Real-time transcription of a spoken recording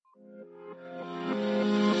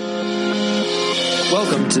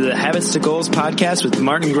Welcome to the Habits to Goals podcast with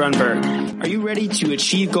Martin Grunberg. Are you ready to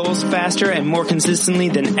achieve goals faster and more consistently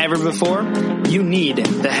than ever before? You need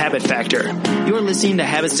the Habit Factor. You're listening to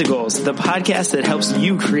Habits to Goals, the podcast that helps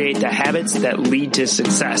you create the habits that lead to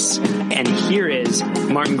success. And here is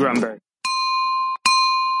Martin Grunberg.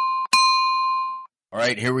 All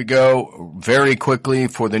right, here we go. Very quickly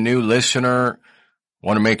for the new listener,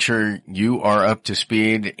 want to make sure you are up to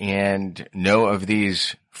speed and know of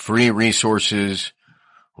these free resources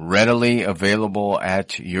readily available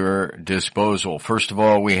at your disposal. First of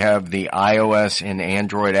all, we have the iOS and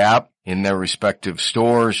Android app in their respective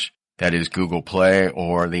stores. That is Google Play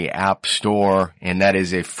or the App Store, and that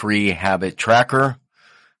is a free habit tracker.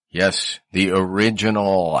 Yes, the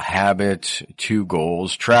original Habits to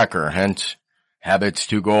Goals tracker, hence Habits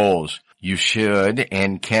to Goals. You should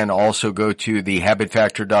and can also go to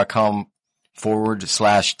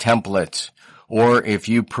thehabitfactor.com/templates. Or if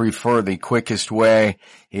you prefer, the quickest way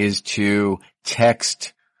is to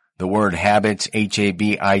text the word habits,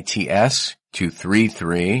 HABITS, to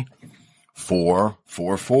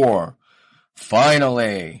 33444.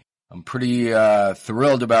 Finally, I'm pretty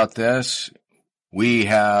thrilled about this. We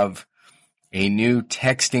have a new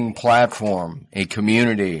texting platform, a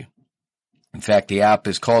community. In fact, the app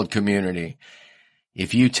is called Community.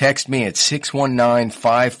 If you text me at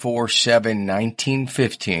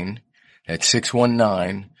 619-547-1915, that's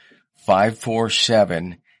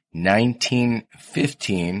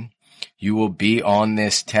 619-547-1915, you will be on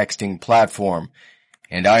this texting platform.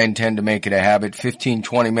 And I intend to make it a habit, 15,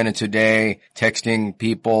 20 minutes a day, texting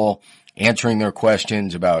people, answering their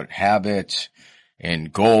questions about habits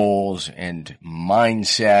and goals and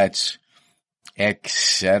mindsets,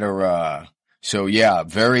 etc. So yeah,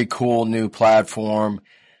 very cool new platform.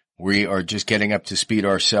 We are just getting up to speed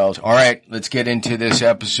ourselves. All right, let's get into this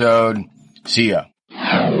episode. See ya.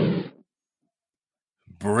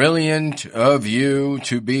 Brilliant of you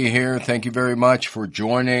to be here. Thank you very much for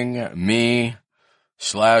joining me/us.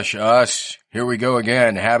 Here we go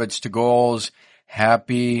again. Habits to Goals.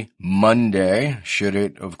 Happy Monday. Should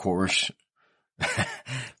it, of course,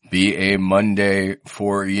 be a Monday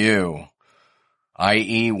for you,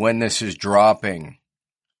 i.e. when this is dropping.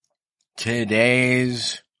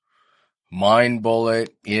 Today's Mind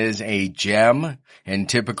Bullet is a gem, and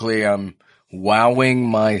typically I'm wowing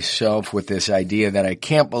myself with this idea that I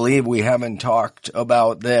can't believe we haven't talked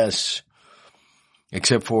about this.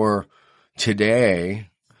 Except for today,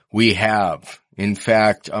 we have. In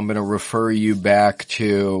fact, I'm going to refer you back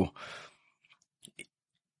to,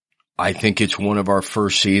 I think it's one of our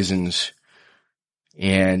first seasons,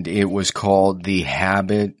 and it was called The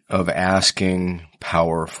Habit of Asking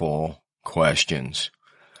Powerful Questions.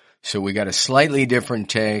 So we got a slightly different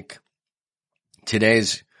take.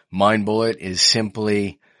 Today's Mind Bullet is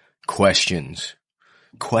simply questions.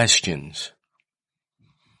 Questions.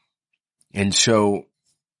 And so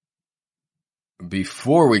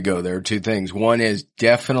before we go there, two things. One is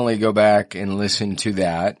definitely go back and listen to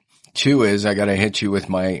that. Two is I got to hit you with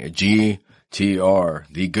my GTR,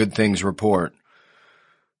 the Good Things Report.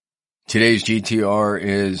 Today's GTR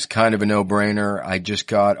is kind of a no-brainer. I just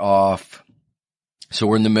got off. So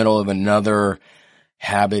we're in the middle of another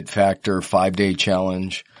Habit Factor 5-day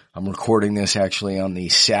challenge. I'm recording this actually on the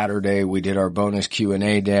Saturday. We did our bonus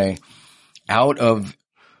Q&A day. Out of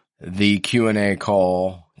the Q&A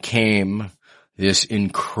call came this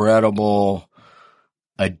incredible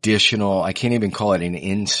additional, I can't even call it an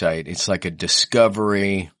insight. It's like a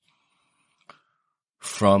discovery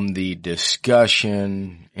from the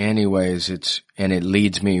discussion. Anyways, it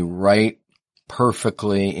leads me right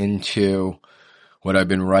perfectly into what I've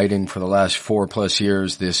been writing for the last 4+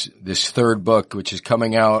 years, this third book, which is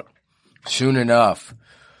coming out soon enough.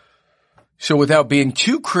 So without being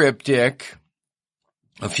too cryptic,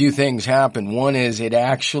 a few things happen. One is it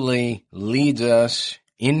actually leads us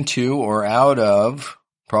into or out of,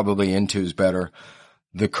 probably into is better,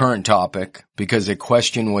 the current topic, because a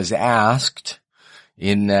question was asked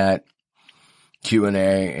in that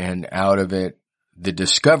Q&A, and out of it, the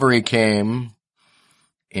discovery came.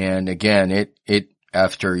 And again, it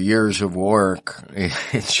after years of work, it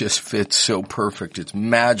just fits so perfect. It's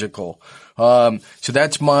magical. So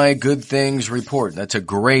that's my Good Things Report. That's a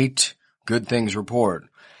great Good Things Report.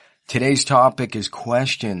 Today's topic is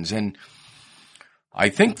questions. And I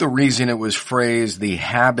think the reason it was phrased the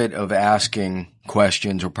habit of asking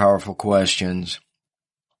questions or powerful questions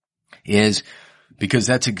is because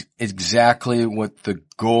that's exactly what the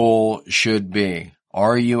goal should be.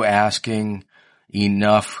 Are you asking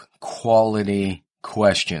enough quality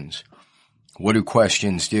questions? What do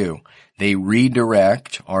questions do? They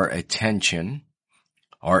redirect our attention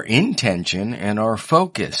our intention and our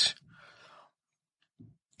focus.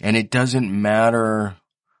 And it doesn't matter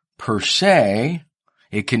per se.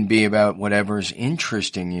 It can be about whatever's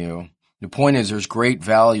interesting you. The point is there's great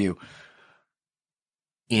value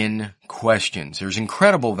in questions. There's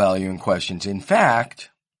incredible value in questions. In fact,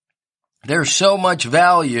 there's so much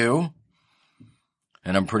value,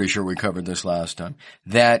 and I'm pretty sure we covered this last time,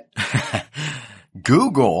 that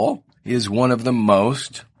Google is one of the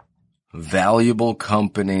most valuable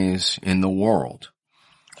companies in the world.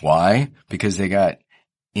 Why? Because they got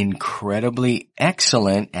incredibly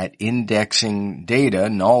excellent at indexing data,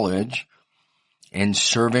 knowledge, and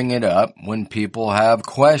serving it up when people have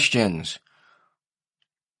questions.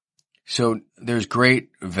 So there's great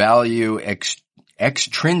value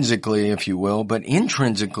extrinsically, if you will, but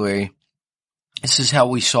intrinsically, this is how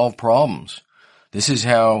we solve problems. This is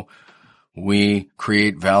how we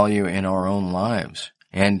create value in our own lives.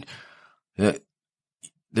 And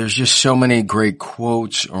there's just so many great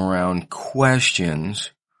quotes around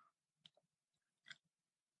questions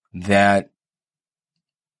that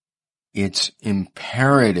it's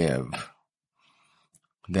imperative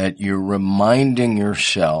that you're reminding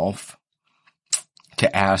yourself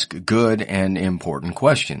to ask good and important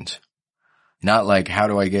questions. Not like, how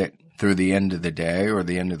do I get through the end of the day or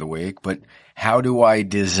the end of the week, but how do I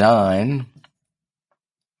design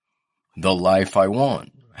the life I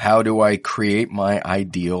want? How do I create my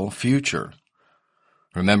ideal future?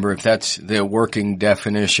 Remember, if that's the working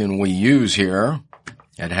definition we use here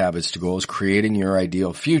at Habits to Goals, creating your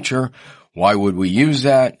ideal future, why would we use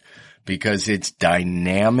that? Because it's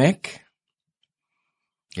dynamic.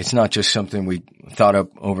 It's not just something we thought up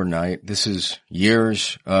overnight. This is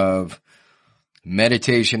years of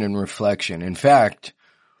meditation and reflection. In fact,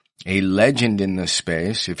 a legend in this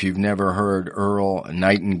space, if you've never heard Earl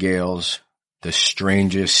Nightingale's The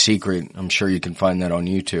Strangest Secret, I'm sure you can find that on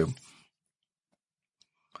YouTube.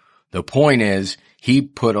 The point is, he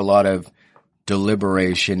put a lot of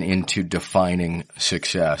deliberation into defining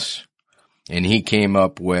success. And he came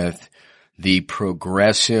up with the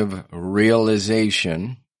progressive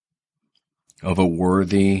realization of a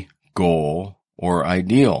worthy goal or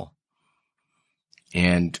ideal.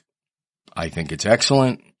 And I think it's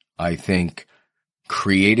excellent. I think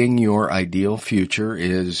creating your ideal future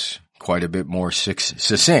is quite a bit more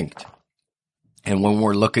succinct. And when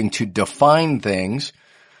we're looking to define things,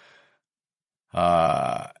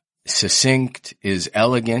 succinct is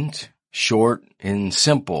elegant, short and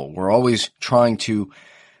simple. We're trying to,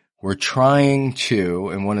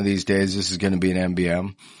 and one of these days this is going to be an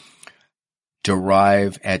MBM,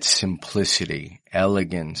 derive at simplicity,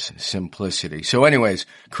 elegance, simplicity. So anyways,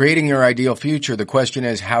 creating your ideal future, the question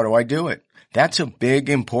is, how do I do it? That's a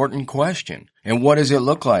big, important question. And what does it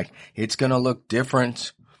look like? It's going to look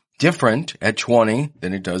different at 20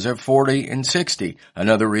 than it does at 40 and 60.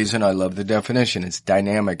 Another reason I love the definition. It's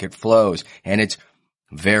dynamic, it flows, and it's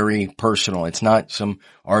very personal. It's not some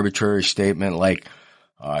arbitrary statement like,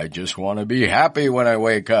 I just want to be happy when I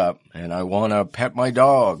wake up and I want to pet my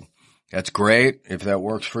dog. That's great if that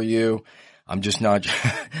works for you. I'm just not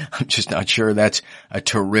sure that's a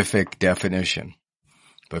terrific definition.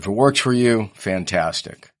 But if it works for you,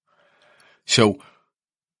 fantastic. So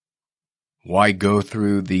why go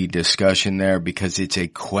through the discussion there? Because it's a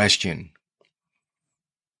question.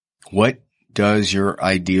 What does your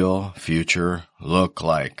ideal future look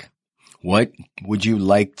like? What would you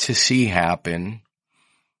like to see happen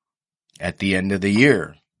at the end of the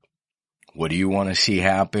year? What do you want to see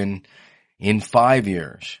happen in 5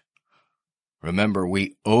 years? Remember,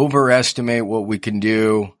 we overestimate what we can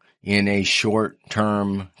do in a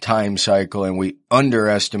short-term time cycle, and we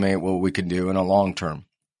underestimate what we can do in a long term.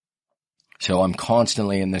 So I'm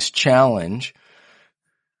constantly in this challenge,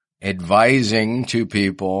 advising to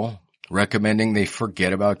people, recommending they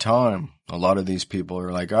forget about time. A lot of these people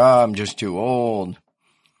are like, I'm just too old.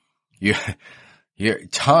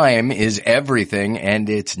 Time is everything and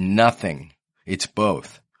it's nothing. It's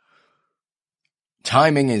both.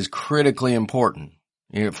 Timing is critically important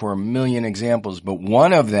for a million examples, but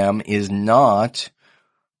one of them is not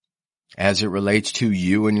as it relates to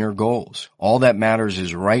you and your goals. All that matters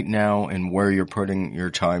is right now and where you're putting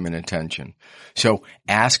your time and attention. So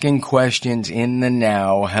asking questions in the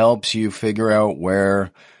now helps you figure out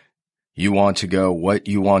where you want to go, what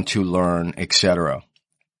you want to learn, etc.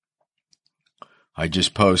 I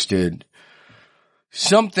just posted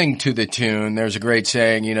something to the tune. There's a great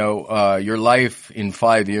saying, your life in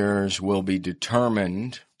 5 years will be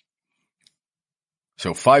determined.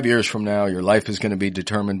 So 5 years from now, your life is going to be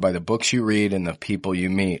determined by the books you read and the people you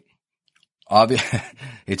meet.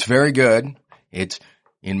 It's very good. It's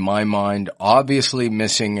in my mind, obviously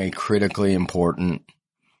missing a critically important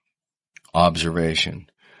observation.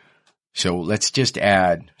 So let's just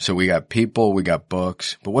add, so we got people, we got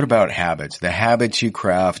books, but what about habits? The habits you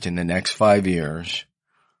craft in the next 5 years,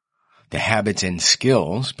 the habits and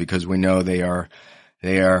skills, because we know they are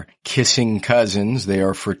kissing cousins, they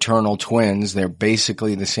are fraternal twins, they're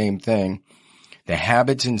basically the same thing. The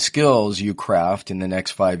habits and skills you craft in the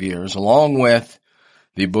next 5 years, along with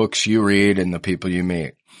the books you read and the people you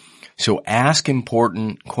meet. So ask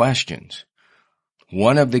important questions.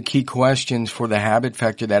 One of the key questions for the Habit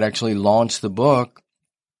Factor that actually launched the book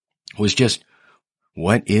was just,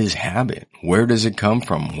 what is habit? Where does it come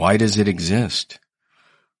from? Why does it exist?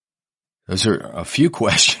 Those are a few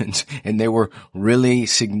questions, and they were really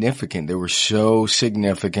significant. They were so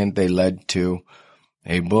significant, they led to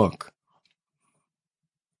a book.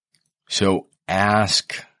 So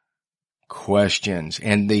ask questions.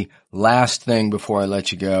 And the last thing before I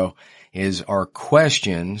let you go is our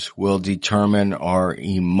questions will determine our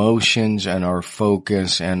emotions and our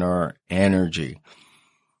focus and our energy.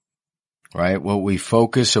 Right? What we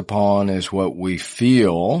focus upon is what we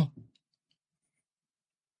feel.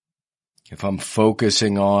 If I'm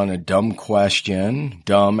focusing on a dumb question,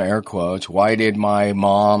 dumb air quotes, why did my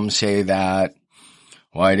mom say that?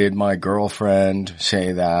 Why did my girlfriend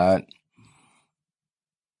say that?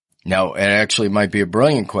 Now, it actually might be a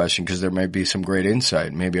brilliant question because there might be some great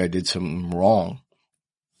insight. Maybe I did something wrong.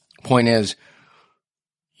 Point is,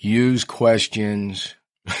 use questions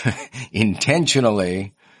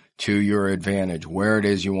intentionally to your advantage, where it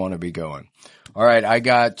is you want to be going. All right, I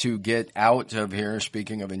got to get out of here.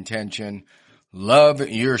 Speaking of intention, love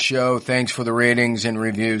your show. Thanks for the ratings and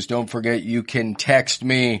reviews. Don't forget you can text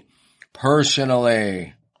me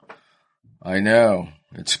personally. I know,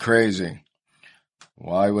 it's crazy.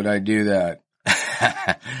 Why would I do that?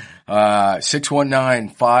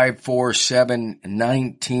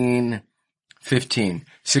 619-547-1915.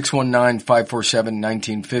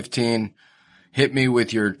 619-547-1915. Hit me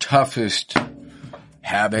with your toughest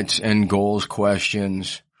habits and goals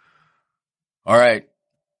questions. All right.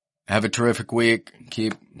 Have a terrific week.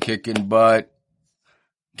 Keep kicking butt.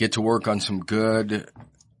 Get to work on some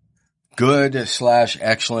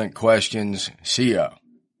good/excellent questions. See ya.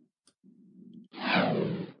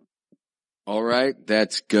 All right,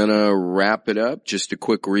 that's gonna wrap it up. Just a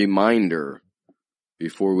quick reminder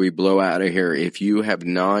before we blow out of here. If you have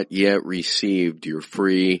not yet received your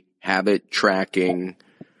free habit tracking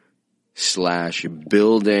 /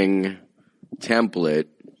 building template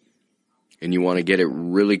and you want to get it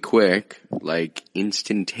really quick, like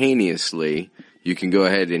instantaneously, you can go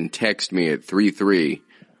ahead and text me at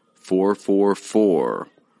 33444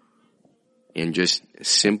 and just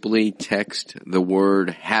simply text the word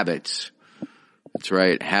habits. That's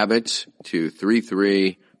right, habits to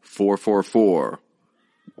 33444.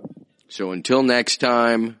 So until next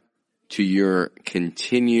time, to your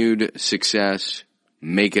continued success,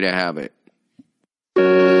 make it a habit.